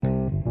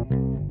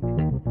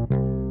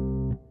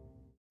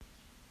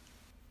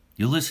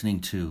You're listening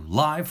to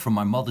Live from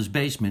My Mother's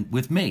Basement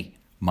with me,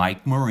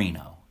 Mike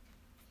Marino.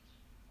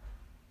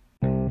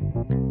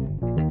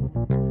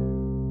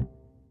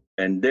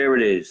 And there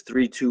it is,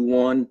 3, 2,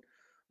 1.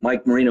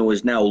 Mike Marino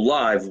is now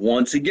live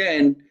once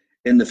again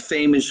in the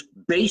famous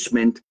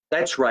basement.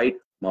 That's right,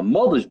 my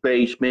mother's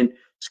basement,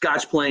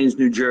 Scotch Plains,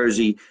 New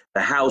Jersey,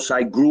 the house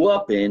I grew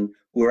up in.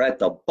 We're at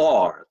the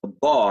bar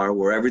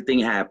where everything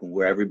happened,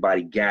 where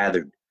everybody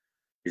gathered.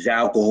 There's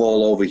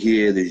alcohol over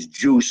here, there's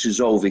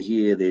juices over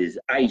here, there's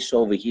ice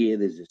over here,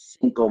 there's a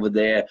sink over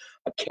there,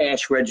 a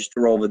cash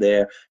register over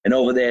there, and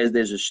over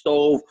there's a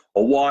stove,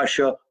 a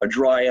washer, a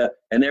dryer,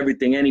 and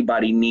everything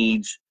anybody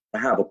needs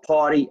to have a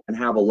party and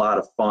have a lot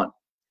of fun.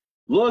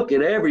 Look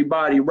at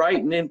everybody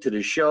writing into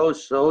the show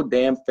so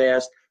damn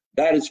fast.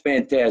 That is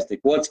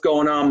fantastic. What's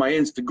going on, my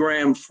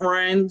Instagram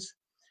friends?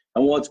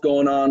 And what's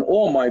going on,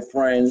 all my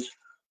friends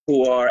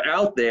who are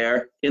out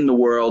there in the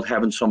world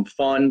having some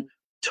fun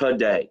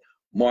today?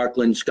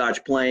 Markland,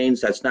 Scotch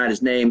Plains, that's not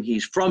his name.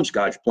 He's from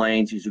Scotch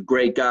Plains. He's a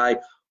great guy.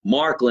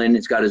 Markland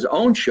has got his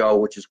own show,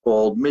 which is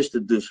called Mr.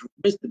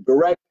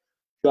 Direct,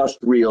 Just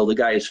Real. The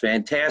guy is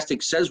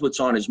fantastic, says what's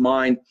on his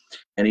mind,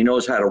 and he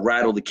knows how to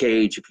rattle the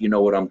cage, if you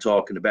know what I'm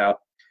talking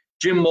about.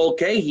 Jim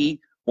Mulcahy,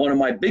 one of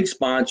my big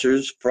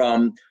sponsors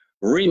from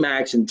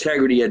Remax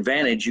Integrity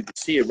Advantage. You can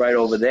see it right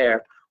over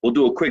there. We'll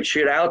do a quick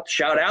shout out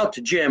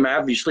to Jim.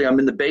 Obviously, I'm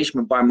in the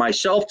basement by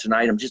myself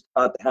tonight. I'm just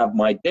about to have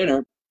my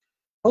dinner.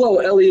 Hello,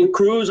 Elliot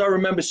Cruz. I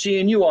remember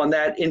seeing you on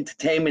that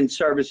Entertainment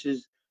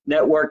Services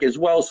Network as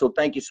well, so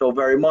thank you so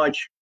very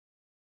much.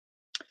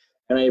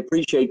 And I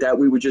appreciate that.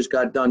 We just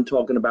got done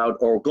talking about,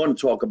 or going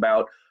to talk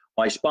about,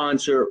 my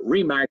sponsor,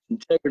 Remax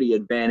Integrity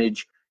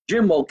Advantage,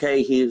 Jim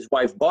Mulcahy, his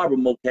wife, Barbara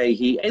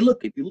Mulcahy. Hey,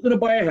 look, if you're looking to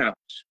buy a house,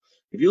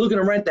 if you're looking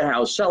to rent a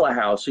house, sell a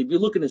house, if you're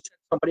looking to set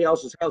somebody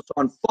else's house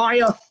on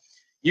fire,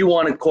 you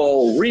want to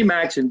call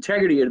Remax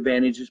Integrity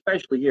Advantage,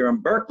 especially here in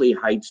Berkeley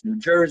Heights, New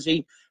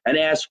Jersey, and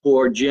ask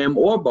for Jim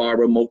or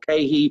Barbara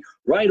Mulcahy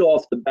right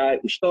off the bat.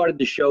 We started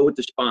the show with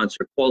the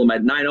sponsor. Call them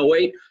at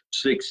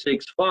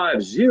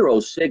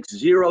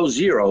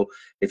 908-665-0600.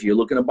 If you're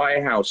looking to buy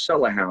a house,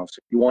 sell a house,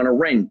 if you want to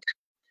rent,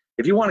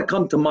 if you want to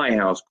come to my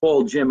house,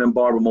 call Jim and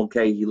Barbara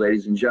Mulcahy,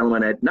 ladies and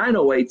gentlemen, at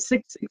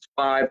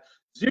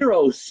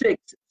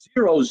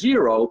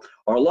 908-665-0600,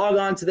 or log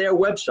on to their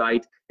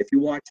website if you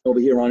watch over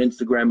here on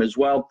Instagram as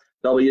well,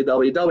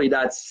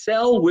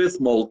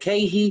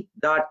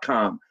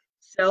 www.sellwithmulcahy.com.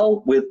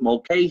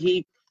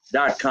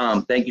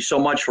 Sellwithmulcahy.com. Thank you so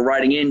much for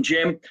writing in,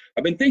 Jim.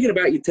 I've been thinking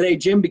about you today,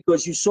 Jim,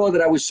 because you saw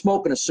that I was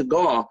smoking a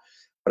cigar,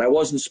 but I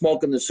wasn't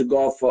smoking the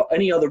cigar for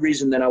any other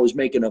reason than I was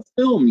making a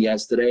film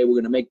yesterday. We're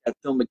going to make that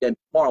film again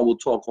tomorrow. We'll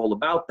talk all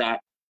about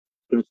that.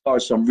 We're going to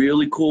start some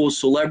really cool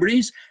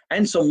celebrities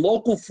and some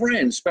local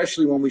friends,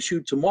 especially when we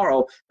shoot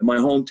tomorrow in my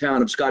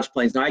hometown of Scotch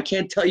Plains. Now, I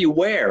can't tell you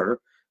where,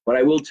 but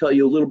I will tell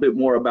you a little bit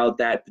more about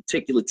that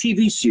particular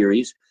TV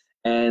series,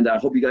 and I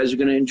hope you guys are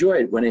going to enjoy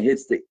it when it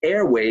hits the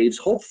airwaves,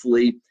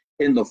 hopefully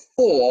in the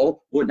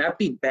fall. Wouldn't that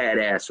be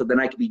badass? So then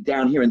I could be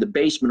down here in the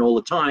basement all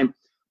the time.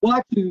 We'll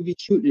actually be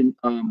shooting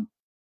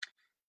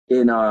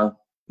in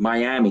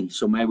Miami,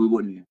 so maybe we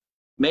wouldn't.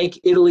 Make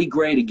Italy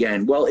great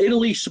again. Well,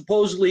 Italy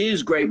supposedly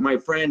is great, my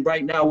friend.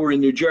 Right now we're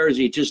in New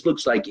Jersey. It just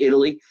looks like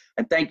Italy.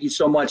 And thank you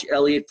so much,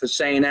 Elliot, for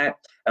saying that.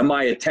 Am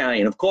I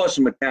Italian? Of course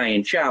I'm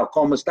Italian. Ciao,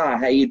 come sta?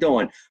 How you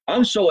doing?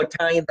 I'm so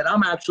Italian that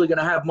I'm actually going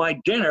to have my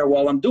dinner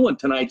while I'm doing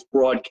tonight's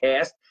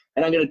broadcast.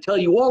 And I'm going to tell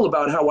you all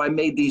about how I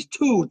made these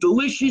 2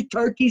 delicious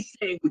turkey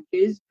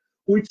sandwiches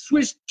with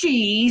Swiss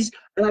cheese.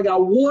 And I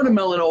got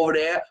watermelon over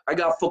there. I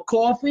got for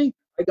coffee.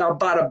 I got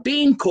Bada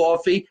Bean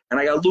coffee, and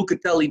I got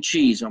Lucatelli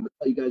cheese. I'm going to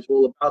tell you guys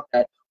all about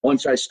that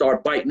once I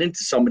start biting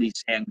into some of these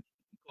sandwiches,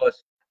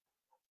 because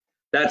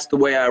that's the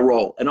way I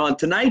roll. And on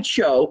tonight's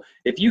show,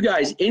 if you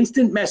guys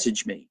instant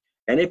message me,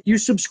 and if you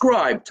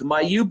subscribe to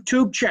my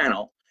YouTube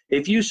channel,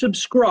 if you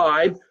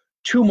subscribe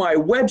to my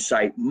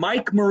website,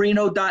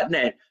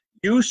 MikeMarino.net,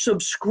 you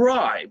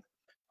subscribe,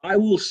 I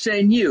will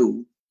send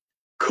you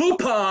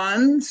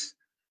coupons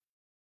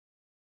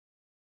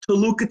to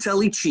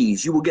Lucatelli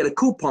cheese. You will get a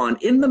coupon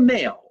in the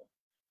mail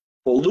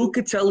for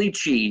Lucatelli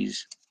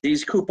cheese.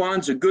 These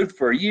coupons are good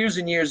for years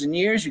and years and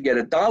years. You get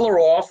 $1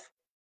 off,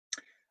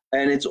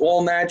 and it's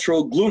all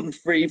natural,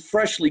 gluten-free,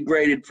 freshly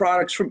graded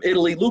products from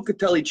Italy.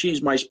 Lucatelli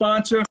cheese, my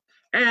sponsor,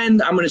 and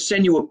I'm going to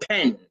send you a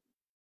pen.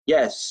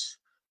 Yes.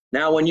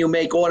 Now, when you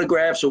make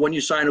autographs or when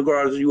you sign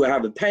autographs, you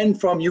have a pen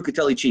from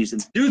Lucatelli cheese.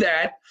 And to do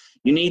that,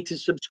 you need to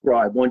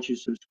subscribe. Once you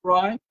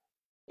subscribe,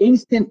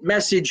 instant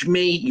message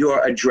me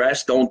your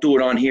address. Don't do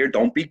it on here.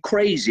 Don't be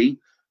crazy.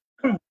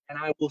 And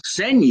I will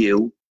send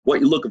you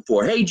what you're looking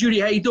for. Hey, Judy,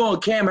 how you doing?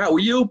 Cam, how are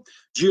you?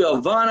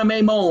 Giovanna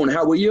Maimone,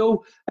 how are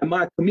you? And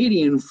my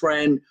comedian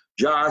friend,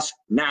 Josh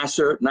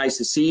Nasser, nice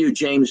to see you.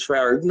 James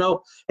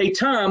Faragno. Hey,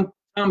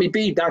 Tommy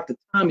B, Dr.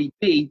 Tommy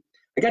B,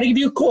 I got to give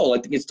you a call. I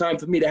think it's time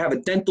for me to have a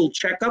dental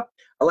checkup.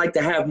 I like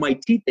to have my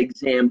teeth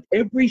examined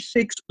every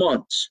 6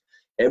 months.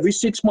 Every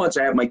 6 months,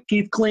 I have my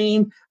teeth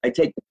cleaned. I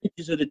take the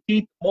pictures of the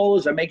teeth,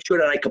 molars. I make sure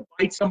that I can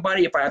bite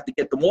somebody if I have to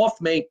get them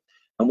off me.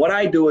 And what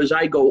I do is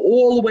I go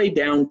all the way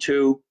down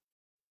to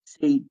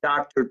see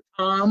Dr.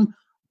 Tom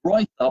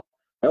Roythup.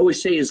 I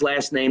always say his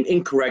last name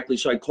incorrectly,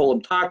 so I call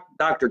him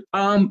Dr.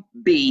 Tom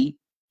B.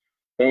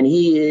 And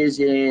he is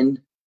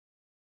in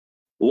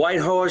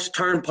Whitehorse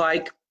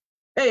Turnpike.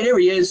 Hey, there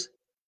he is.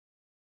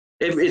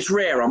 It's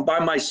rare. I'm by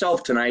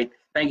myself tonight.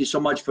 Thank you so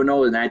much for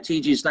knowing that.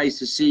 TG, it's nice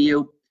to see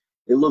you.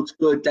 It looks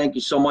good. Thank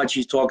you so much.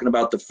 He's talking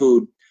about the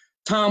food.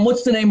 Tom,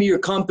 what's the name of your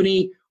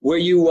company where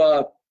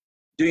you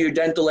do your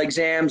dental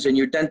exams and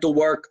your dental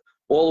work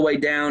all the way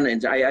down?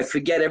 And I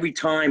forget every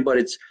time, but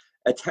it's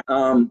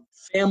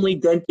Family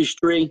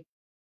Dentistry.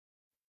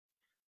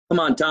 Come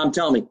on, Tom,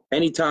 tell me.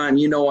 Anytime,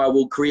 you know I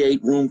will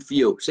create room for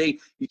you. See,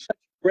 you're such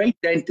a great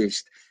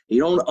dentist. They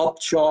don't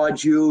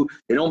upcharge you.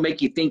 They don't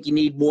make you think you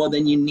need more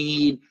than you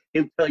need.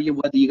 He'll tell you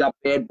whether you got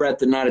bad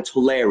breath or not. It's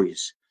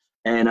hilarious.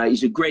 And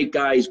he's a great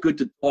guy. He's good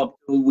to talk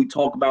to. We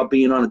talk about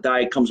being on a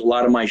diet. Comes a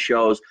lot of my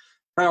shows.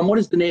 Tom, what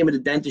is the name of the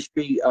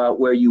dentistry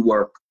where you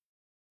work?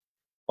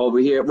 Over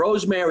here.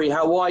 Rosemary,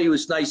 how are you?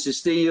 It's nice to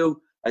see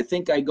you. I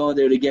think I go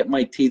there to get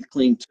my teeth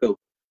cleaned too.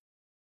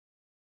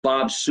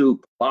 Bog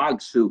soup.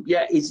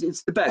 Yeah,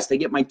 it's the best. I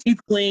get my teeth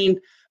cleaned.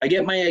 I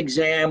get my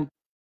exam.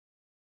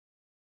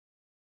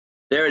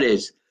 There it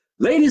is.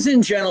 Ladies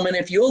and gentlemen,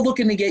 if you're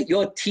looking to get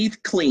your teeth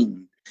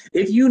cleaned,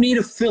 if you need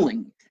a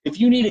filling, if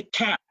you need a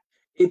cap,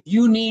 if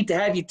you need to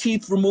have your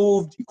teeth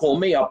removed, you call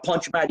me, I'll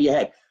punch them out of your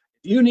head.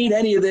 If you need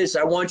any of this,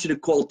 I want you to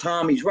call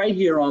Tom. He's right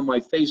here on my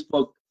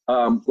Facebook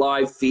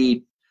live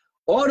feed.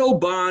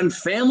 Autobahn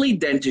Family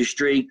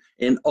Dentistry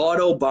in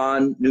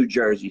Autobahn, New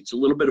Jersey. It's a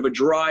little bit of a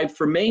drive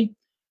for me,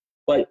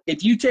 but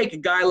if you take a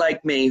guy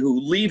like me who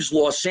leaves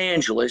Los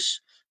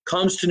Angeles,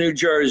 comes to New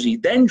Jersey,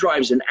 then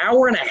drives an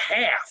hour and a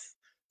half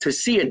to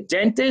see a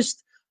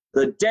dentist,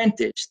 the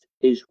dentist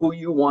is who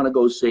you want to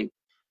go see.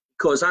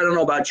 Because I don't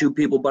know about you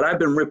people, but I've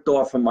been ripped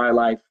off in my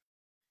life,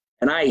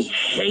 and I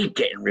hate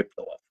getting ripped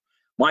off.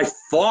 My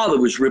father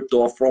was ripped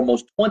off for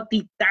almost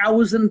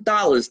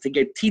 $20,000 to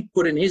get teeth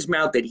put in his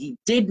mouth that he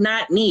did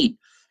not need.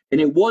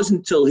 And it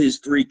wasn't until his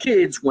 3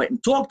 kids went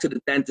and talked to the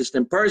dentist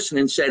in person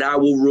and said, I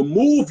will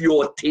remove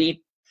your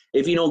teeth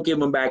if you don't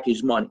give him back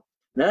his money.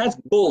 Now, that's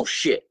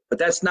bullshit, but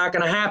that's not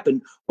going to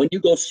happen when you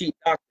go see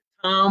Dr.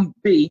 Tom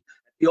B. at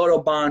the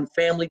Autobahn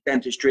Family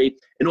Dentistry.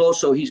 And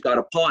also, he's got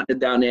a partner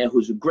down there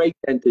who's a great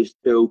dentist,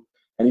 too,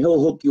 and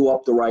he'll hook you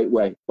up the right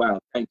way. Wow,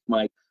 thanks,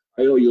 Mike.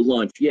 I owe you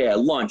lunch. Yeah,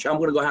 lunch. I'm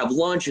going to go have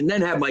lunch and then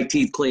have my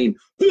teeth cleaned.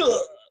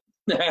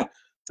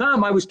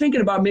 Tom, I was thinking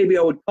about maybe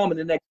I would come in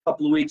the next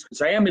couple of weeks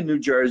because I am in New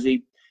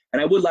Jersey,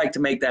 and I would like to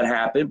make that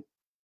happen.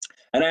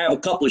 And I have a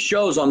couple of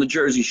shows on the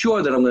Jersey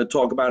Shore that I'm going to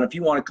talk about. If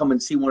you want to come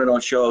and see one of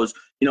those shows,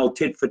 you know,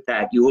 tit for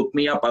tat. You hook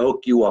me up, I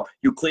hook you up.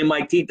 You clean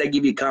my teeth, I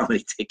give you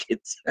comedy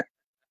tickets.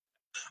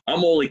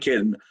 I'm only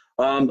kidding.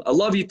 I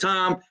love you,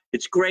 Tom.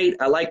 It's great.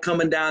 I like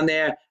coming down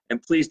there.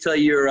 And please tell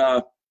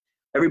your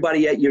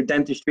everybody at your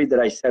dentistry that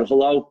I said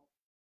hello.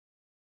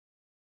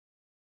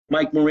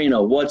 Mike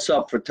Marino, what's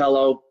up,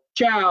 Fratello?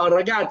 Ciao,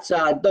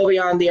 ragazza, dove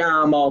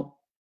andiamo?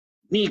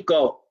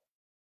 Nico,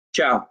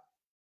 ciao.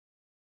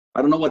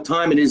 I don't know what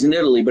time it is in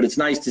Italy, but it's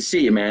nice to see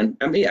you, man.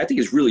 I mean, I think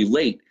it's really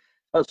late.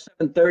 About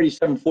 7:30,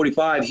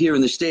 7:45 here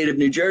in the state of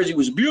New Jersey. It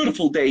was a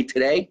beautiful day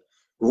today.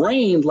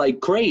 Rained like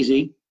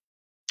crazy.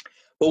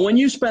 But when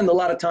you spend a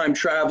lot of time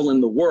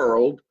traveling the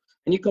world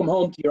and you come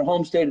home to your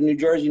home state of New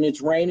Jersey and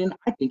it's raining,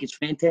 I think it's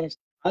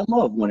fantastic. I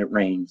love when it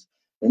rains.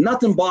 And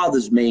nothing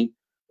bothers me,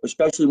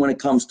 especially when it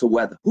comes to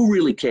weather. Who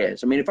really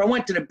cares? I mean, if I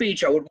went to the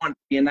beach, I would want it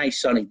to be a nice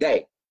sunny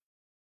day.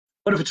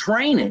 But if it's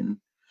raining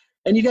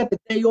and you got the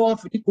day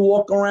off and you can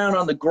walk around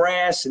on the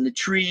grass and the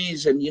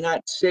trees and you're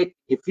not sick,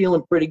 you're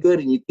feeling pretty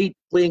good and your teeth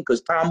clean because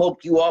Tom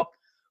hooked you up,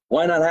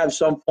 why not have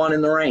some fun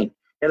in the rain?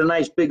 Get a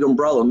nice big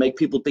umbrella and make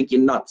people think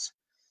you're nuts.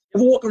 If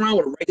you walk around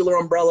with a regular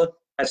umbrella,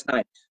 that's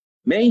nice.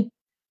 Me,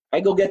 I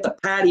go get the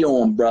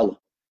patio umbrella.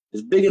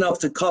 It's big enough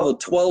to cover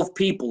 12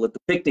 people at the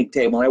picnic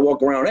table. And I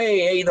walk around,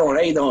 hey, how you doing?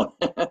 How you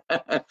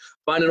doing?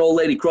 Find an old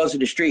lady crossing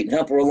the street and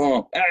help her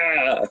along.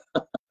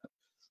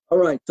 All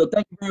right, so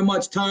thank you very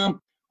much, Tom.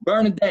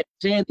 Bernadette,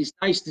 Sandy, it's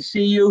nice to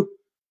see you.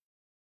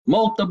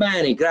 Molto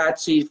bene,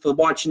 grazie for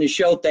watching the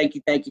show. Thank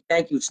you, thank you,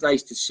 thank you. It's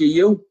nice to see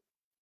you.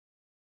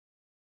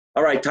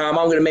 All right, Tom,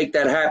 I'm going to make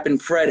that happen.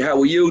 Fred, how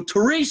are you?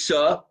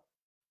 Teresa,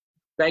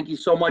 thank you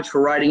so much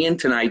for writing in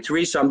tonight.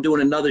 Teresa, I'm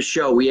doing another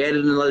show. We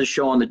added another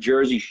show on the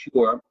Jersey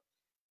Shore.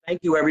 Thank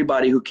you,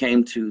 everybody who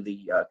came to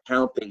the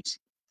Count Basie.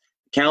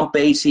 Count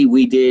Basie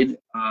we did,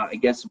 I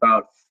guess,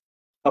 about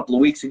a couple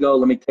of weeks ago.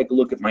 Let me take a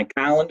look at my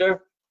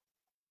calendar.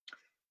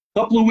 A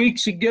couple of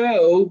weeks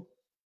ago,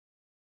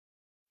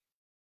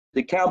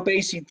 the Count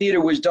Basie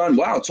Theater was done.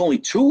 Wow, it's only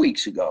 2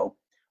 weeks ago.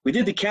 We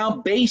did the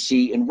Count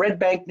Basie in Red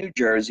Bank, New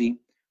Jersey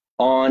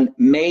on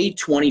May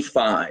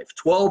 25.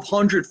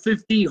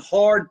 1,250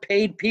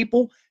 hard-paid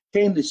people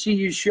came to see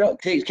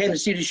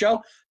the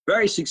show.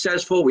 Very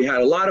successful. We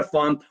had a lot of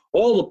fun.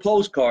 All the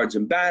postcards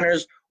and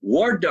banners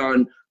were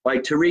done by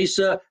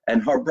Teresa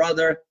and her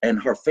brother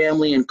and her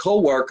family and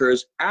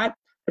co-workers at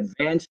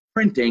Advanced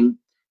Printing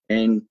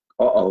in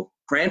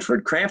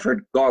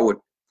Cranford, Garwood.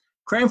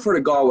 Cranford or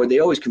Garwood, they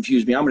always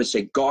confuse me. I'm going to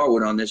say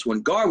Garwood on this one.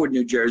 Garwood,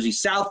 New Jersey,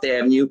 South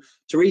Avenue.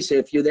 Teresa,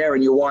 if you're there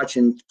and you're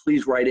watching,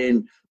 please write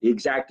in the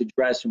exact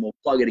address and we'll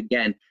plug it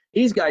again.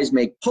 These guys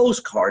make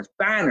postcards,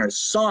 banners,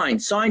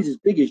 signs as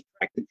big as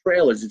tractor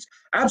trailers. It's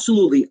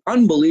absolutely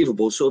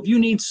unbelievable. So if you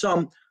need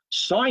some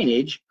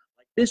signage,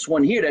 like this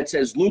one here that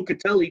says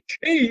Lucatelli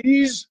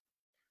Cheese,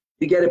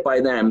 you get it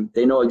by them.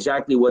 They know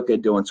exactly what they're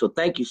doing. So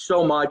thank you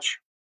so much.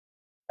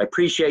 I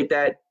appreciate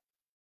that.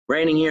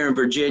 Raining here in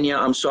Virginia.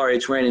 I'm sorry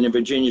it's raining in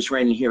Virginia. It's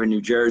raining here in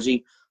New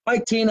Jersey. Hi,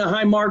 Tina.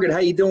 Hi, Margaret. How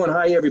you doing?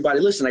 Hi, everybody.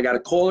 Listen, I got a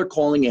caller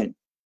calling in.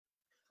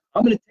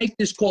 I'm going to take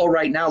this call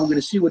right now. We're going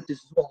to see what this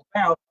is all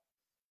about.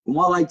 And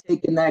while I'm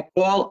taking that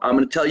call, I'm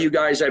going to tell you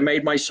guys I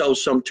made myself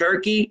some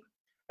turkey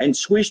and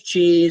Swiss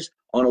cheese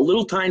on a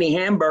little tiny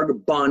hamburger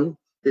bun.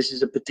 This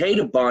is a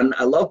potato bun.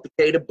 I love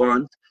potato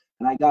buns.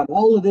 And I got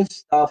all of this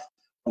stuff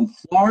from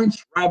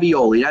Florence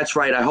Ravioli. That's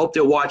right. I hope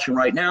they're watching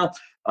right now.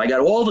 I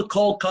got all the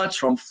cold cuts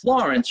from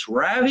Florence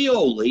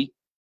Ravioli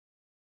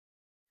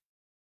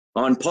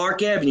on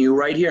Park Avenue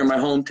right here in my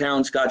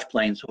hometown, Scotch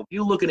Plains. So if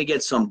you're looking to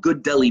get some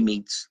good deli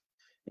meats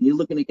and you're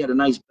looking to get a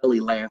nice belly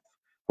laugh,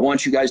 I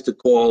want you guys to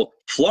call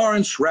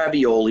Florence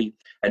Ravioli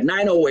at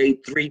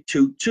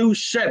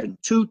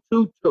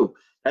 908-322-7222.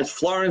 That's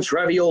Florence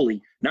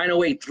Ravioli,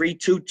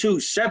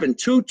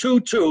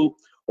 908-322-7222.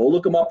 Or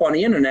look them up on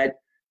the internet,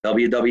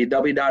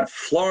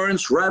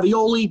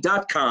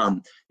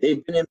 www.florenceravioli.com.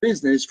 They've been in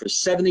business for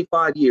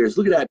 75 years.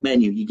 Look at that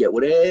menu. You get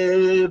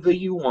whatever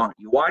you want.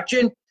 You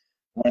watching? I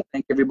want to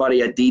thank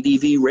everybody at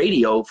DDV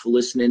Radio for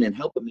listening and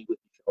helping me with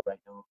the show right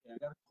now. Okay, I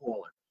got a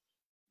caller.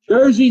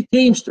 Jersey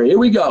Teamster. Here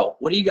we go.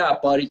 What do you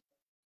got, buddy?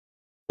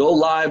 Go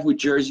live with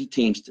Jersey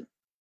Teamster.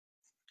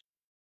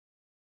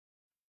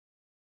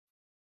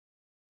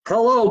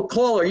 Hello,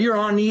 caller. You're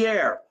on the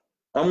air.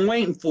 I'm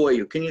waiting for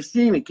you. Can you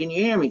see me? Can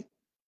you hear me?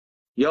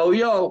 Yo,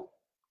 yo.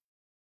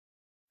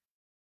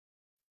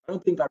 I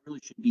don't think I really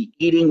should be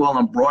eating while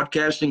I'm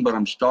broadcasting, but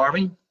I'm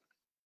starving.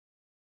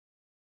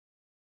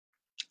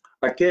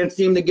 I can't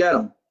seem to get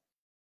them.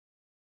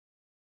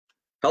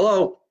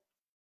 Hello.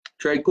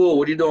 Trey Cool,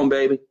 what are you doing,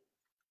 baby?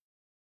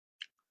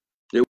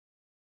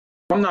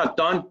 I'm not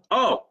done.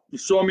 Oh, you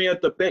saw me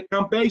at the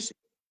Count Basie.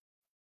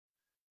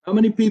 How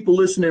many people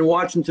listening and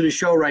watching to the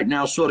show right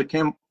now saw the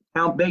Count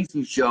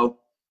Basie show?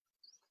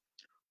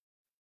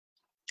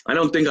 I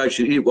don't think I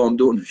should eat while I'm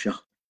doing the show.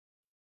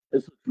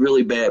 This is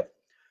really bad.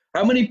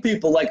 How many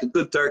people like a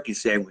good turkey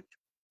sandwich?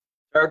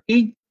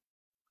 Turkey,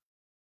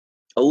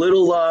 a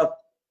little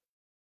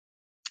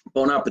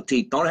bon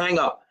appetit. Don't hang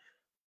up.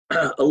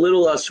 A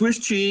little Swiss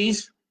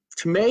cheese,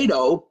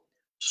 tomato,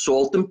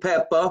 salt and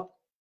pepper,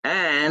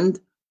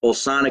 and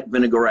balsamic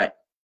vinaigrette.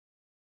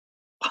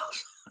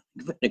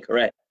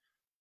 Vinaigrette.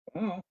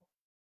 I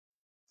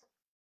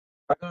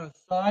got a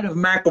side of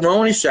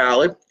macaroni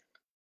salad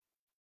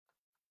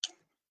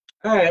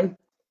and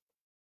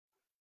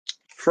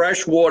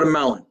fresh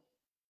watermelon.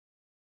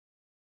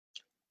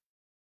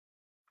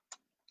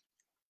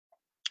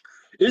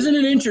 Isn't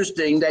it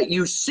interesting that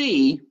you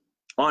see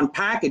on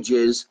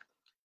packages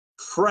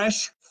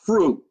fresh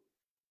fruit?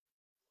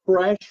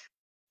 Fresh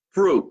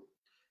fruit.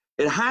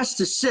 It has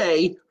to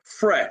say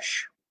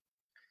fresh,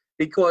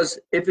 because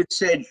if it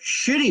said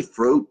shitty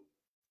fruit,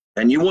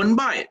 then you wouldn't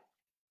buy it.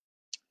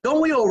 Don't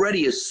we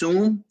already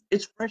assume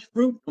it's fresh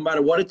fruit, no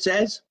matter what it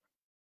says?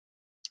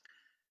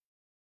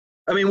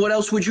 I mean, what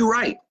else would you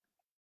write?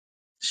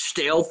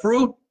 Stale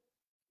fruit?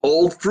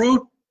 Old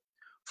fruit?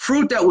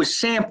 Fruit that was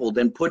sampled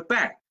and put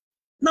back?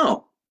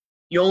 No,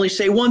 you only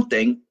say one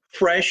thing,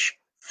 fresh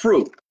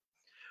fruit.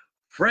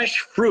 Fresh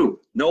fruit.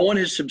 No one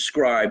has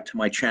subscribed to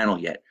my channel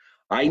yet.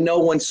 I know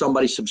when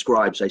somebody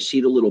subscribes, I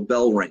see the little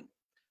bell ring.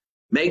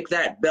 Make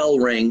that bell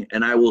ring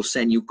and I will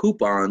send you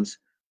coupons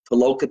to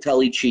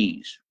Locatelli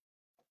Cheese.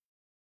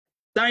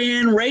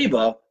 Diane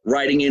Rava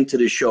writing into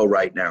the show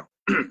right now.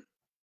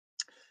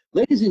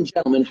 Ladies and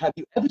gentlemen, have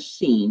you ever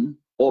seen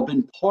or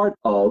been part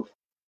of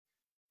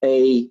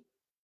a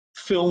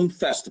film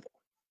festival?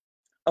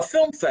 A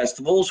film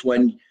festival is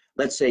when,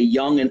 let's say,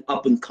 young and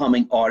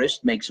up-and-coming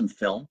artists make some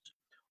films,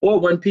 or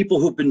when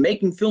people who've been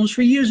making films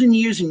for years and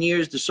years and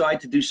years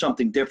decide to do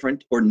something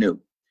different or new.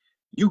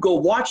 You go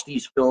watch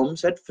these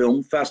films at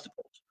film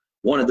festivals.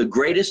 One of the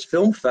greatest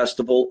film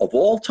festival of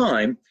all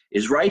time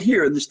is right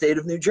here in the state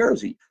of New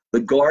Jersey,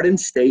 the Garden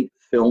State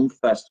Film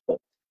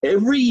Festival.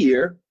 Every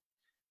year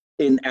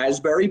in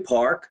Asbury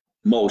Park,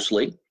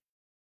 mostly,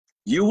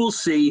 you will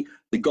see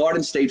the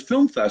Garden State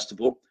Film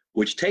Festival,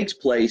 which takes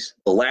place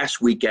the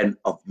last weekend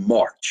of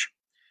March.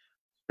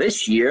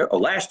 This year, or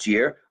last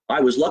year,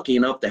 I was lucky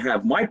enough to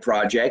have my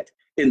project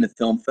in the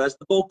film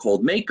festival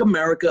called Make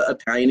America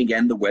Italian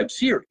Again, the web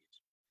series.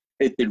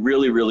 It did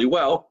really, really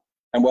well,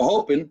 and we're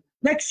hoping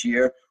next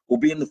year we'll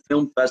be in the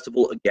film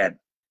festival again.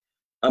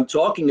 I'm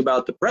talking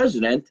about the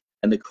president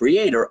and the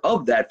creator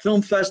of that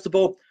film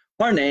festival.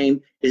 Her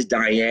name is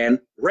Diane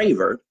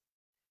Rava.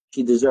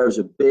 She deserves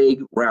a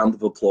big round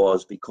of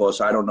applause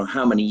because I don't know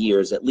how many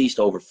years, at least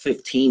over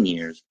 15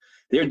 years,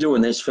 they're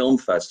doing this film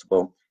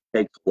festival. It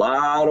takes a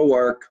lot of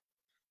work.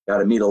 Got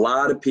to meet a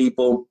lot of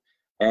people,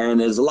 and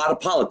there's a lot of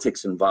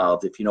politics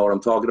involved, if you know what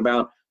I'm talking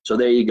about. So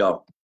there you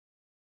go.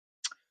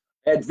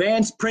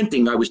 Advanced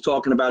printing, I was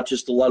talking about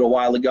just a little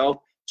while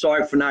ago.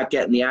 Sorry for not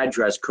getting the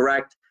address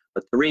correct,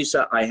 but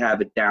Teresa, I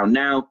have it down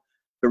now.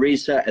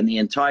 Teresa and the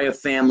entire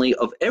family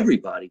of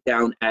everybody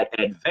down at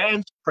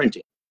Advanced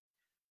Printing,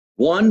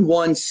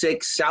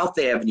 116 South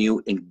Avenue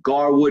in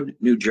Garwood,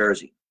 New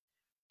Jersey.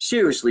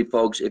 Seriously,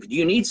 folks, if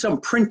you need some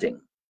printing,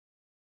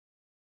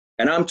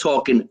 and I'm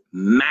talking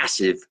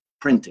massive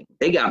printing,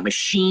 they got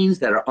machines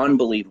that are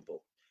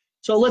unbelievable.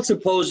 So let's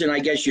suppose, and I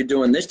guess you're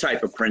doing this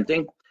type of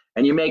printing,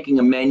 and you're making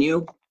a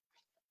menu,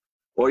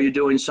 or you're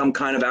doing some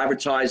kind of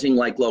advertising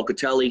like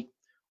Locatelli,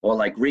 or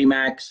like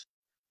Remax,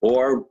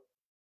 or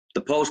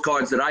the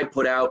postcards that I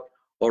put out,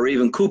 or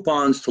even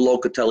coupons to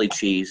Locatelli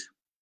cheese.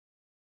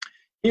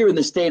 Here in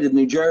the state of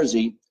New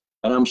Jersey,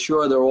 and I'm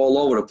sure they're all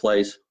over the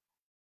place,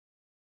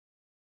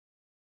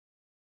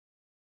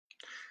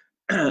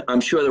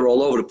 I'm sure they're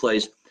all over the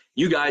place.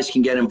 You guys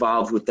can get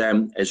involved with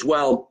them as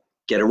well,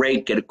 get a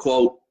rate, get a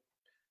quote.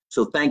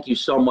 So thank you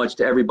so much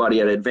to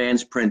everybody at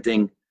Advanced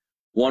Printing,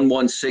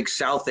 116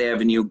 South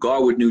Avenue,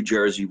 Garwood, New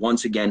Jersey.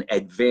 Once again,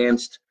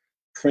 Advanced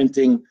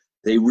Printing.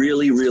 They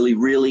really, really,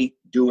 really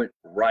do it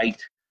right.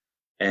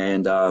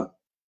 And I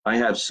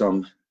have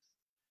some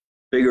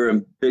bigger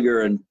and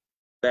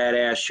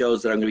badass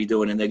shows that I'm going to be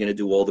doing, and they're going to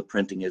do all the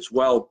printing as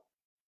well.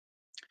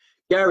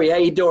 Gary, how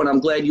you doing? I'm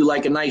glad you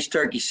like a nice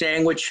turkey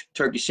sandwich.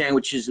 Turkey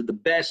sandwiches are the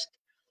best.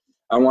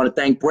 I want to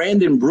thank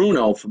Brandon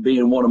Bruno for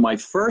being one of my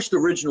first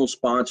original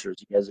sponsors.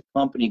 He has a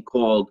company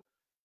called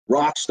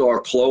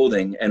Rockstar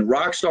Clothing, and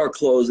Rockstar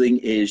Clothing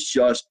is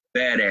just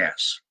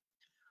badass.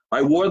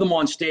 I wore them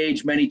on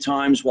stage many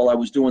times while I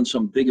was doing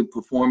some bigger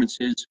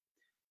performances,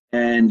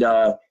 and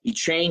he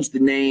changed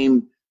the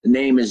name. The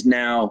name is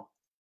now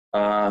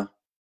Del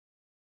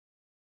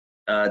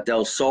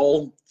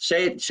Sol.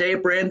 Say it,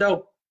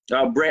 Brando.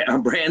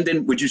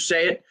 Brandon, would you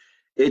say it?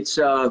 It's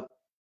Del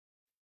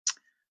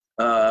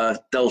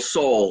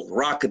Sol,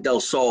 Rocca del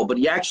Sol. But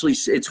he actually,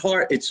 it's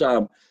hard. It's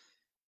in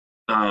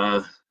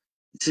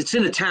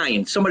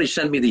Italian. Somebody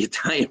send me the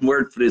Italian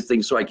word for this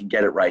thing so I can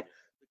get it right.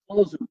 The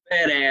clothes are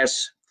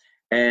badass,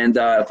 and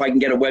if I can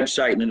get a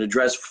website and an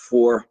address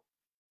for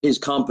his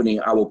company,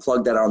 I will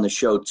plug that on the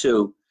show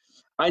too.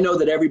 I know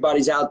that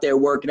everybody's out there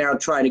working out,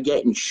 trying to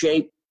get in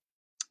shape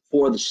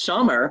for the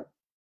summer.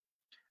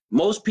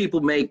 Most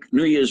people make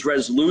New Year's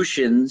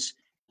resolutions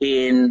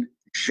in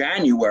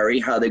January,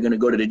 how they're going to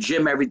go to the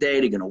gym every day,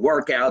 they're going to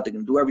work out, they're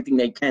going to do everything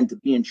they can to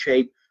be in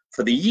shape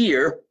for the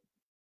year.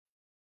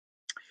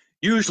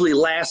 Usually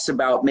lasts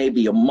about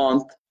maybe a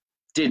month.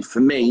 Did for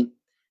me.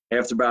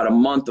 After about a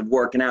month of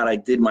working out, I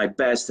did my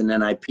best, and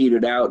then I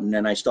petered out, and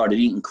then I started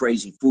eating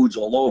crazy foods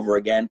all over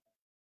again.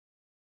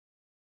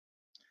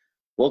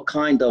 What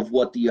kind of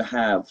what do you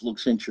have?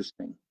 Looks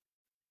interesting.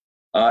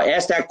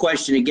 Ask that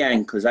question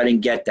again, because I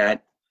didn't get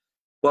that.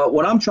 But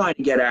what I'm trying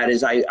to get at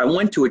is I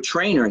went to a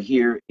trainer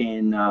here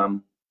in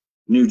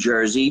New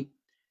Jersey,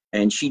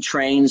 and she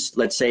trains,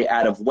 let's say,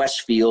 out of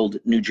Westfield,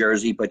 New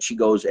Jersey, but she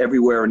goes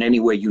everywhere and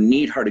anywhere you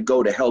need her to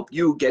go to help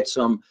you get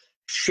some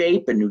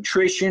shape and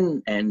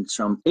nutrition and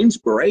some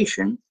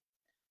inspiration.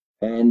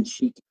 And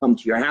she can come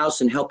to your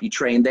house and help you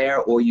train there,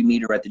 or you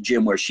meet her at the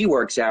gym where she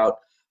works out,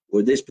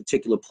 or this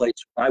particular place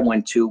I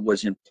went to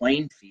was in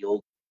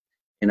Plainfield,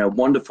 in a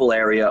wonderful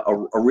area,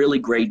 a really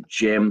great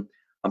gym.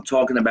 I'm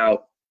talking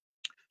about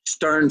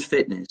Stern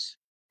Fitness.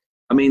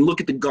 I mean, look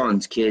at the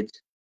guns,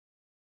 kids.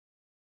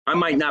 I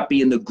might not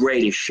be in the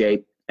greatest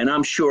shape, and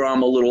I'm sure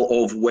I'm a little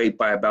overweight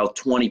by about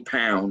 20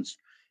 pounds,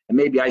 and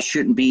maybe I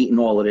shouldn't be eating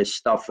all of this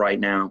stuff right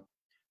now.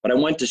 But I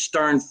went to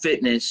Stern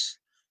Fitness,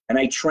 and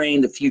I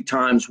trained a few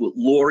times with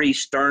Lori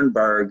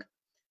Sternberg.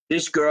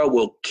 This girl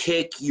will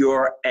kick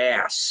your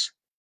ass.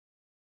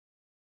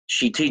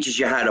 She teaches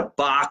you how to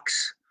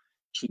box.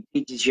 She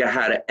teaches you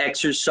how to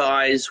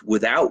exercise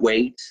without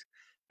weights.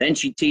 Then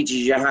she teaches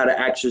you how to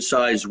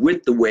exercise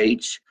with the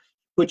weights,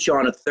 puts you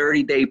on a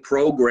 30-day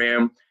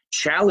program,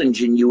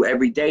 challenging you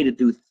every day to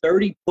do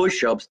 30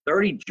 push-ups,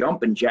 30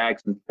 jumping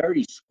jacks, and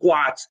 30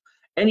 squats,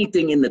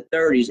 anything in the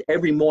 30s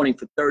every morning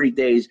for 30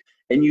 days.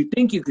 And you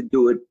think you could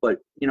do it, but,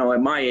 you know,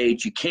 at my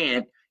age, you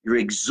can't. You're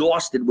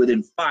exhausted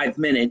within 5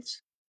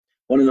 minutes.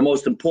 One of the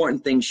most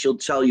important things she'll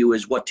tell you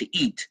is what to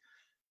eat.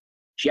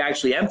 She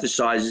actually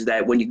emphasizes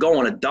that when you go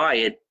on a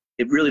diet,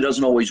 it really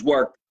doesn't always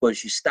work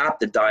because you stop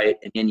the diet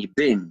and then you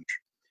binge.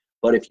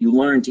 But if you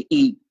learn to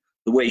eat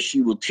the way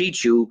she will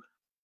teach you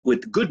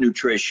with good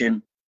nutrition,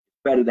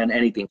 it's better than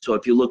anything. So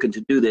if you're looking to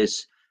do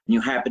this and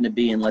you happen to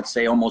be in, let's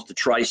say, almost the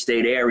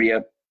tri-state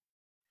area,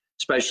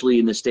 especially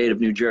in the state of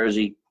New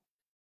Jersey,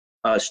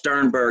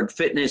 Sternberg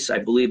Fitness, I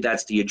believe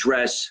that's the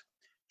address.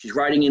 She's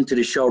writing into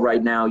the show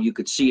right now. You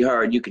could see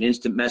her and you can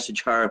instant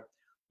message her.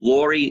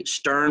 Lori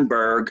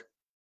Sternberg.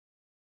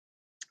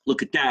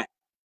 Look at that.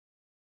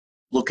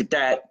 Look at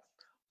that.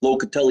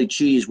 Locatelli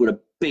cheese with a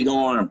big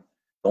arm.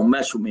 Don't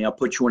mess with me. I'll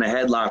put you in a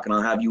headlock and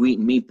I'll have you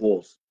eating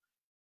meatballs.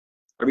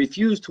 I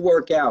refuse to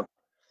work out.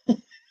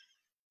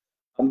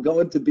 I'm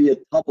going to be a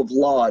tub of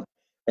lard.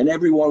 And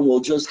everyone will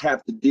just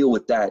have to deal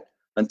with that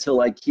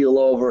until I keel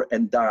over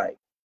and die.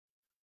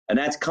 And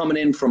that's coming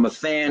in from a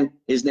fan.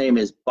 His name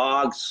is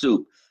Bog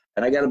Soup.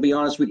 And I got to be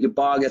honest with you,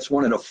 Bog, that's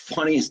one of the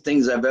funniest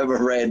things I've ever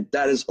read.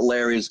 That is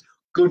hilarious.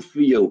 Good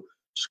for you.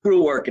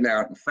 Screw working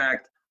out. In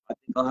fact, I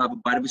think I'll have a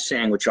bite of a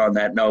sandwich on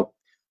that note.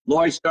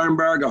 Laurie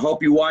Sternberg, I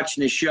hope you're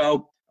watching the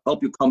show. I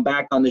hope you come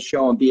back on the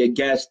show and be a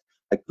guest.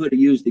 I could have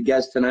used the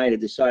guest tonight. I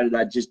decided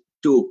I'd just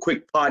do a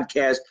quick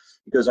podcast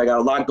because I got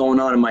a lot going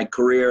on in my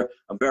career.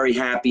 I'm very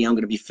happy. I'm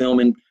going to be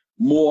filming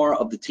more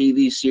of the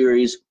TV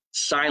series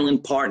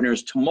Silent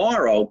Partners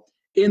tomorrow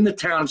in the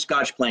town of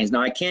Scotch Plains.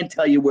 Now, I can't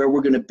tell you where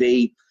we're going to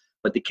be,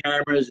 but the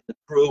cameras and the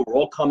crew are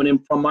all coming in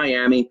from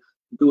Miami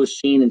to do a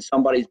scene in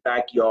somebody's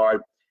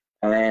backyard.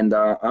 And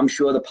I'm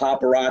sure the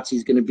paparazzi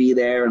is going to be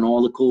there and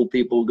all the cool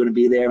people are going to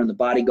be there and the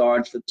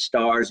bodyguards for the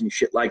stars and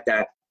shit like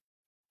that.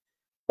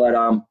 But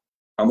I'm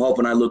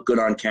hoping I look good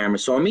on camera.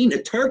 So I'm eating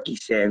a turkey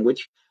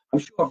sandwich. I'm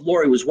sure if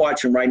Lori was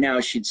watching right now,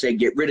 she'd say,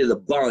 get rid of the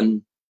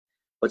bun.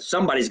 But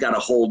somebody's got to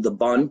hold the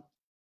bun.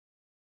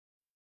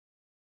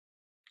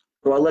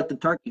 So I let the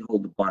turkey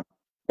hold the bun.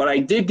 But I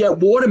did get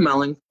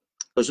watermelon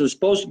because it was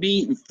supposed to be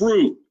eating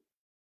fruit.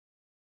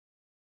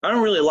 I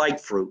don't really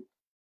like fruit.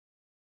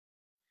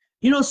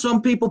 You know,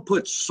 some people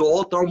put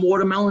salt on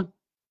watermelon.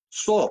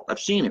 Salt, I've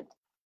seen it.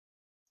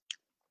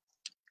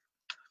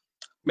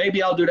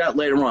 Maybe I'll do that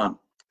later on.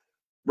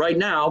 Right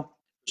now,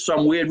 for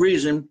some weird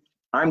reason,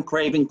 I'm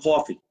craving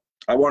coffee.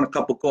 I want a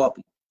cup of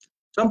coffee.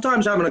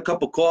 Sometimes having a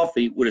cup of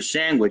coffee with a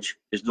sandwich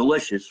is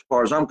delicious, as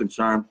far as I'm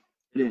concerned.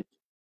 It is.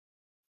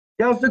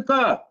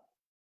 Jessica.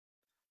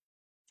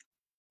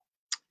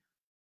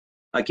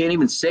 I can't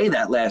even say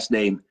that last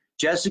name.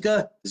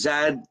 Jessica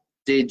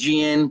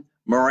Zadigian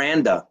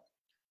Miranda.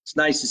 It's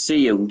nice to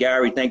see you. And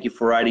Gary, thank you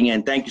for writing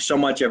in. Thank you so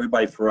much,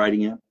 everybody, for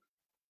writing in.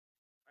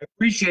 I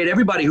appreciate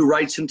everybody who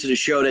writes into the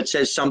show that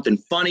says something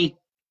funny,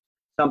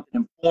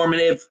 something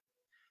informative,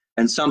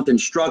 and something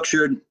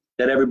structured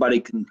that everybody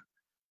can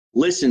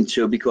listen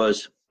to,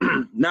 because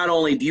not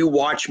only do you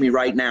watch me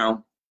right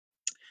now,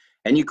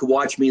 and you can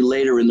watch me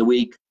later in the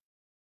week.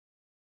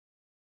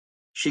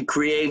 She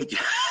craved,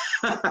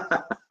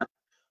 I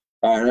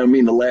don't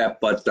mean to laugh,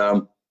 but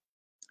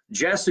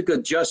Jessica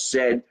just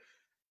said,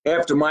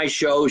 after my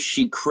show,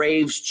 she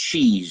craves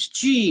cheese.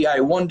 Gee, I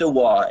wonder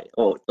why.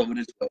 Oh, it's over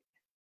this way.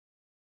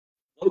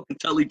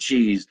 Locatelli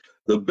cheese,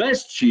 the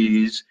best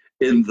cheese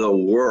in the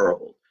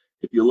world.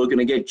 If you're looking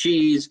to get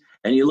cheese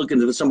and you're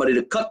looking for somebody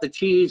to cut the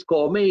cheese,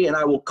 call me and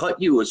I will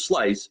cut you a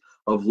slice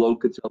of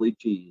Locatelli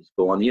cheese.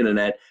 Go on the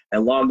internet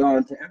and log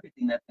on to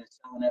everything that they're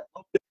selling at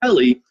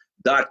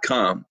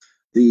Locatelli.com.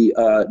 The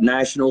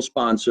national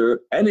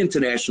sponsor and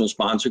international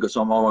sponsor, because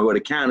I'm on my way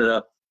to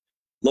Canada,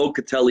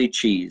 Locatelli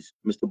cheese.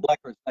 Mr.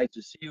 Blecker, it's nice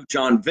to see you.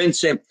 John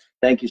Vincent,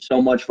 thank you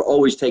so much for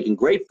always taking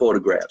great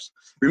photographs.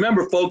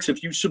 Remember, folks,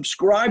 if you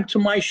subscribe to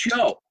my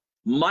show,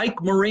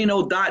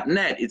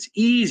 MikeMarino.net, it's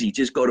easy.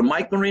 Just go to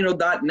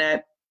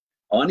MikeMarino.net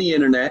on the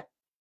internet,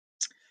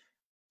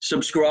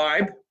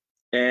 subscribe,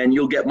 and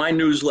you'll get my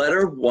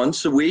newsletter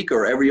once a week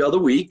or every other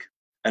week,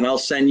 and I'll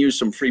send you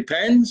some free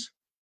pens,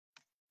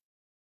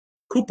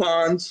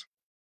 coupons,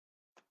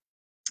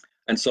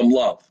 and some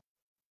love.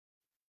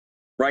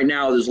 Right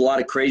now, there's a lot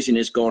of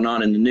craziness going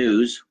on in the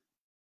news.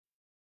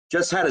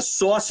 Just had a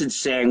sausage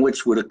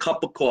sandwich with a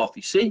cup of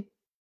coffee. See?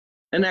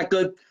 Isn't that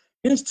good?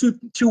 Here's two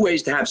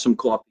ways to have some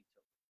coffee.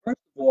 First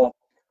of all,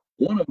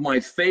 one of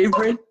my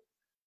favorite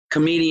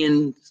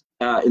comedians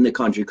in the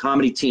country,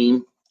 comedy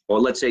team, or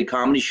let's say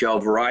comedy show,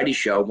 variety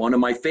show, one of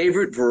my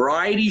favorite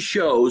variety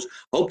shows.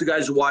 Hope the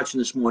guys are watching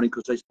this morning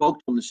because I spoke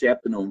to them this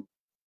afternoon.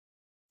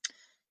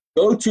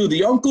 Go to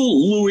the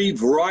Uncle Louie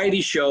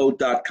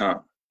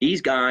VarietyShow.com.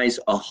 These guys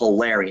are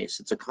hilarious.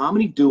 It's a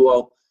comedy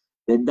duo.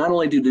 They not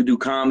only do they do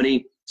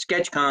comedy,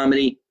 sketch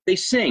comedy, they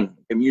sing.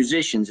 They're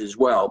musicians as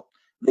well.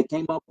 They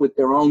came up with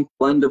their own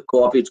blend of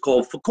coffee. It's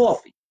called For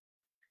Coffee.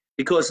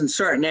 Because in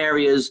certain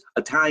areas,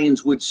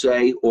 Italians would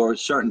say, or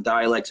certain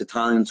dialects,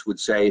 Italians would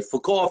say, for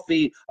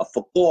coffee,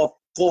 for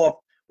cough,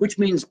 which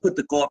means put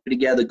the coffee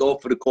together, go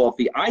for the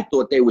coffee. I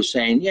thought they were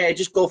saying, yeah,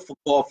 just go for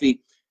coffee.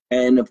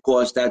 And of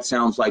course, that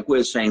sounds like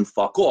we're saying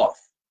fuck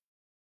off.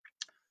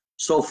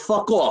 So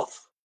fuck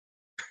off.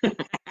 I think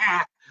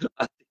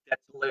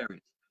that's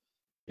hilarious.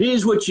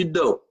 Here's what you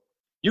do.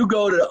 You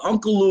go to the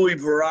Uncle Louie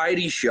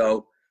Variety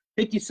Show,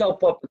 pick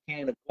yourself up a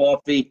can of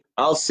coffee.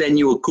 I'll send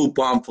you a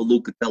coupon for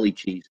Locatelli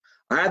cheese.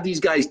 I have these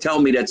guys tell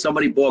me that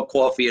somebody bought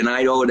coffee and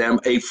I owe them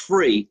a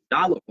free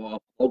 $1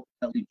 off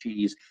Locatelli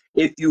cheese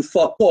if you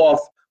fuck off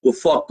with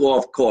fuck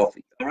off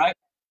coffee. All right?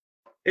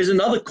 There's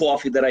another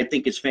coffee that I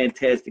think is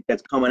fantastic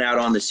that's coming out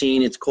on the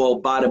scene. It's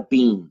called Bada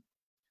Bean.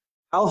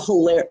 How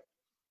hilarious.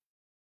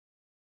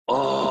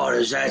 Oh,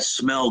 does that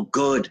smell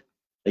good?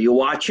 Are you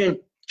watching?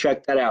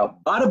 Check that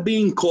out. Bada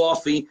Bean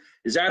coffee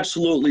is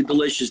absolutely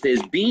delicious.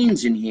 There's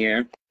beans in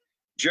here.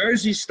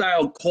 Jersey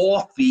style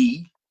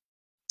coffee.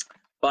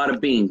 Bada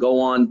Bean.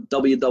 Go on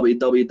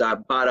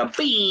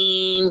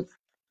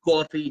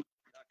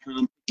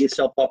www.badabeancoffee.com. Get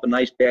yourself up a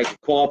nice bag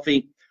of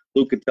coffee.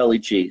 Locatelli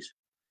cheese.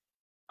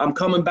 I'm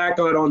coming back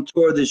out on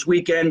tour this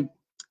weekend.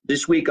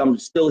 This week, I'm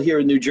still here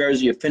in New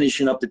Jersey,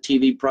 finishing up the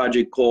TV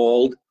project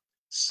called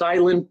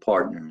Silent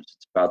Partners.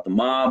 It's about the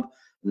mob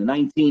in the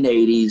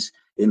 1980s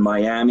in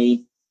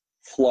Miami,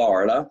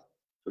 Florida.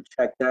 So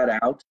check that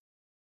out.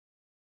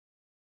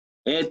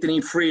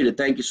 Anthony Frieda,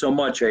 thank you so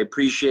much. I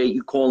appreciate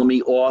you calling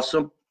me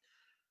awesome.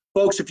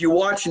 Folks, if you're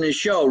watching this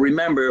show,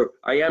 remember,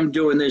 I am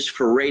doing this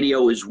for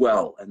radio as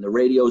well. And the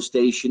radio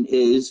station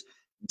is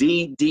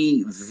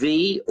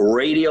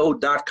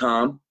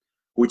ddvradio.com,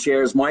 which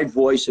airs my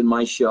voice in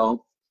my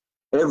show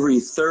every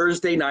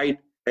Thursday night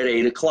at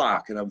 8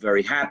 o'clock. And I'm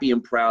very happy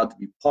and proud to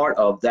be part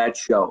of that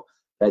show.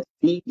 That's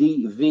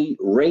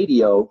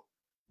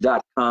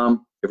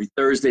ddvradio.com every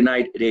Thursday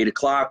night at 8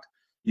 o'clock.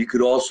 You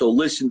could also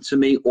listen to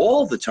me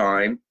all the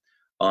time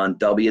on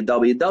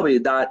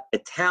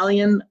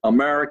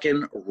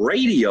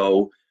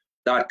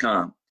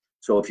www.italianamericanradio.com.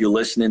 So if you're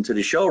listening to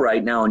the show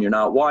right now and you're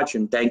not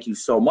watching, thank you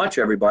so much,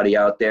 everybody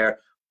out there,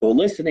 for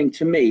listening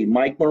to me,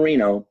 Mike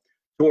Marino,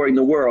 touring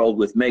the world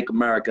with Make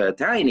America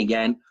Italian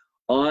Again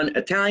on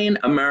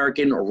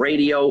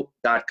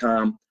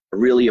italianamericanradio.com. I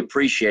really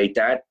appreciate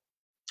that.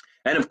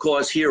 And of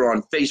course, here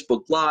on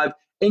Facebook Live,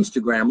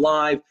 Instagram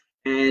Live,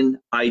 and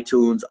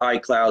iTunes,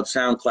 iCloud,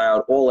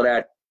 SoundCloud, all of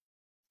that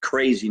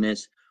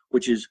craziness,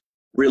 which is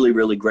really,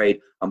 really great.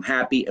 I'm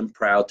happy and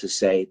proud to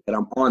say that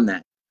I'm on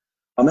that.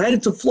 I'm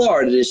headed to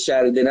Florida this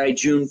Saturday night,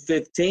 June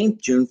 15th.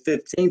 June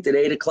 15th at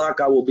 8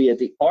 o'clock, I will be at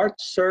the Art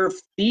Surf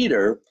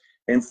Theater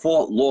in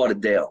Fort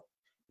Lauderdale.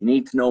 You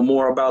need to know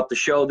more about the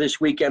show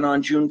this weekend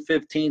on June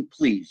 15th,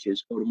 please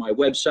just go to my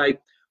website,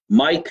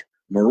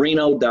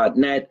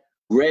 mikemarino.net.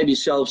 Grab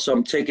yourself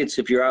some tickets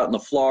if you're out in the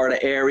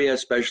Florida area,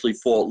 especially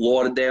Fort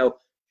Lauderdale.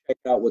 Check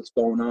out what's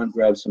going on,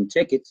 grab some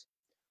tickets.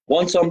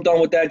 Once I'm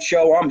done with that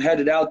show, I'm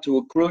headed out to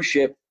a cruise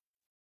ship.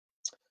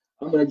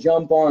 I'm going to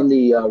jump on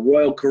the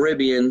Royal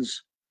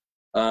Caribbean's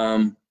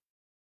Anthem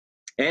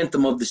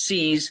of the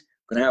Seas.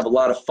 Going to have a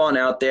lot of fun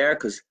out there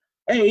because,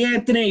 hey,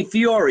 Anthony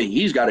Fiore,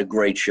 he's got a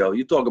great show.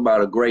 You talk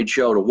about a great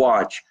show to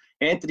watch.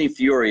 Anthony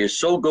Fiore is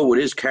so good with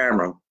his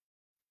camera.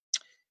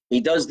 He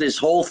does this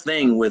whole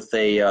thing with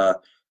a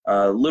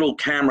little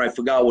camera. I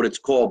forgot what it's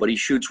called, but he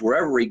shoots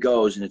wherever he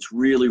goes, and it's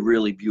really,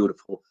 really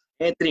beautiful.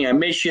 Anthony, I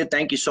miss you.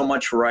 Thank you so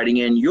much for writing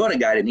in. You're the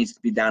guy that needs to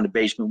be down the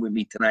basement with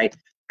me tonight,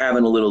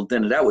 having a little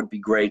dinner. That would be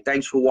great.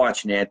 Thanks for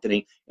watching,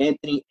 Anthony.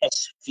 Anthony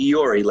S.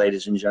 Fiore,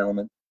 ladies and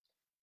gentlemen.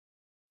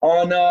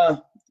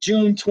 On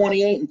June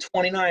 28 and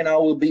 29, I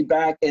will be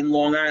back in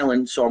Long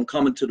Island. So I'm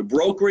coming to the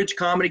Brokerage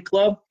Comedy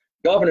Club,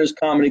 Governor's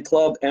Comedy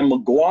Club, and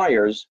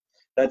McGuire's.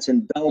 That's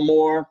in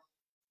Belmore,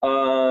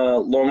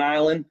 Long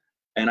Island.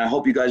 And I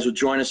hope you guys will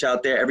join us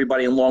out there.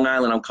 Everybody in Long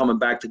Island, I'm coming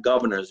back to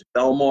Governor's,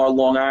 Belmore,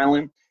 Long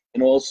Island,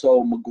 and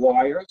also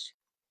McGuire's.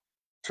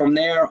 From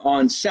there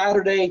on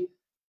Saturday,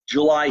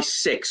 July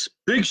 6th,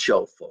 big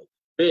show, folks.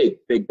 Big.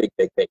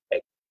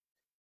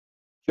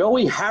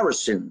 Joey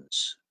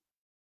Harrison's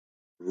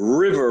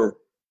River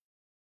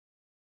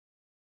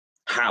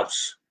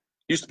House.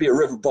 Used to be a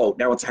river boat.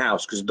 Now it's a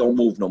house because it don't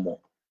move no more.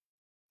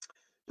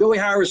 Joey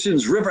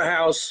Harrison's River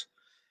House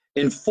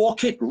in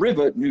Fauquitt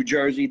River, New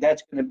Jersey.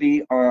 That's going to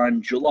be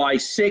on July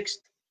 6th.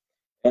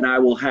 And I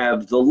will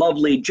have the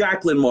lovely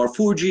Jacqueline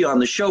Marfuji on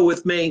the show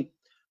with me,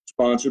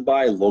 sponsored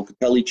by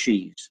Locatelli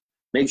Cheese.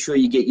 Make sure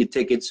you get your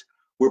tickets.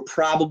 We're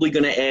probably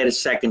going to add a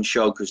second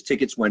show because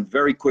tickets went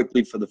very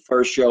quickly for the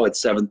first show at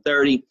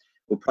 7:30.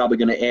 We're probably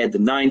going to add the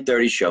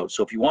 9:30 show.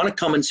 So if you want to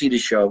come and see the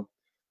show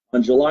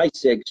on July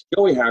 6th,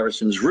 Joey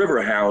Harrison's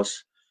River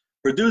House,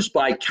 produced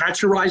by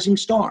Catch a Rising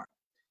Star.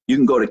 You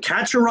can go to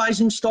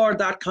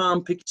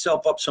catcharisingstar.com, pick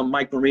yourself up some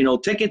Mike Marino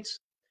tickets,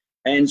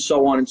 and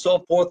so on and so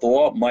forth,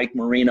 or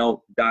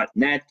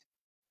mikemarino.net.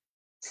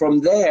 From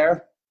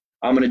there,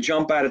 I'm going to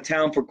jump out of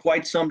town for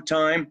quite some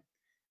time,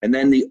 and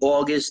then the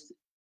August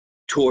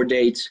tour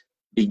dates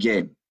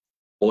begin.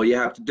 All you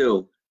have to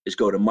do is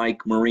go to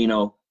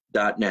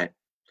mikemarino.net.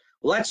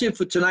 Well, that's it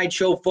for tonight's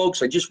show,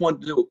 folks. I just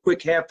wanted to do a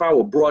quick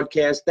half-hour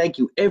broadcast. Thank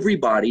you,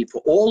 everybody,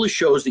 for all the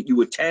shows that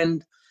you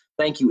attend.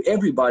 Thank you,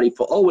 everybody,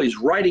 for always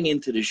writing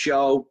into the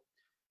show.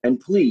 And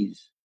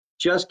please,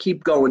 just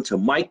keep going to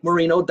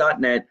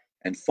mikemarino.net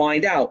and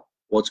find out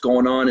what's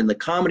going on in the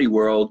comedy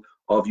world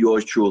of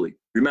yours truly.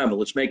 Remember,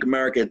 let's make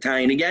America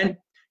Italian again.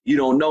 You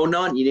don't know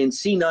nothing, you didn't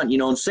see nothing, you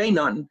don't say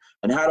nothing.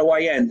 And how do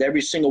I end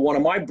every single one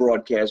of my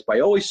broadcasts?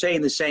 By always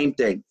saying the same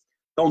thing.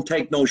 Don't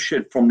take no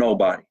shit from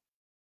nobody.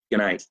 Good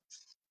night.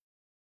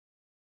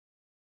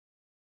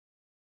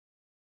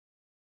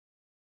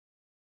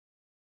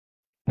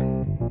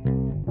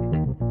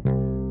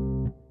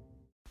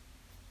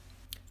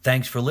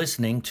 Thanks for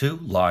listening to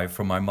Live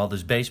from My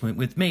Mother's Basement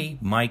with me,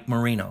 Mike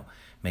Marino.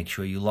 Make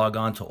sure you log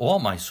on to all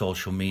my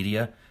social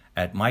media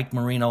at Mike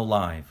Marino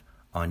Live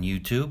on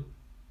YouTube,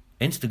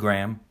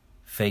 Instagram,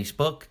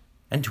 Facebook,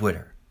 and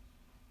Twitter.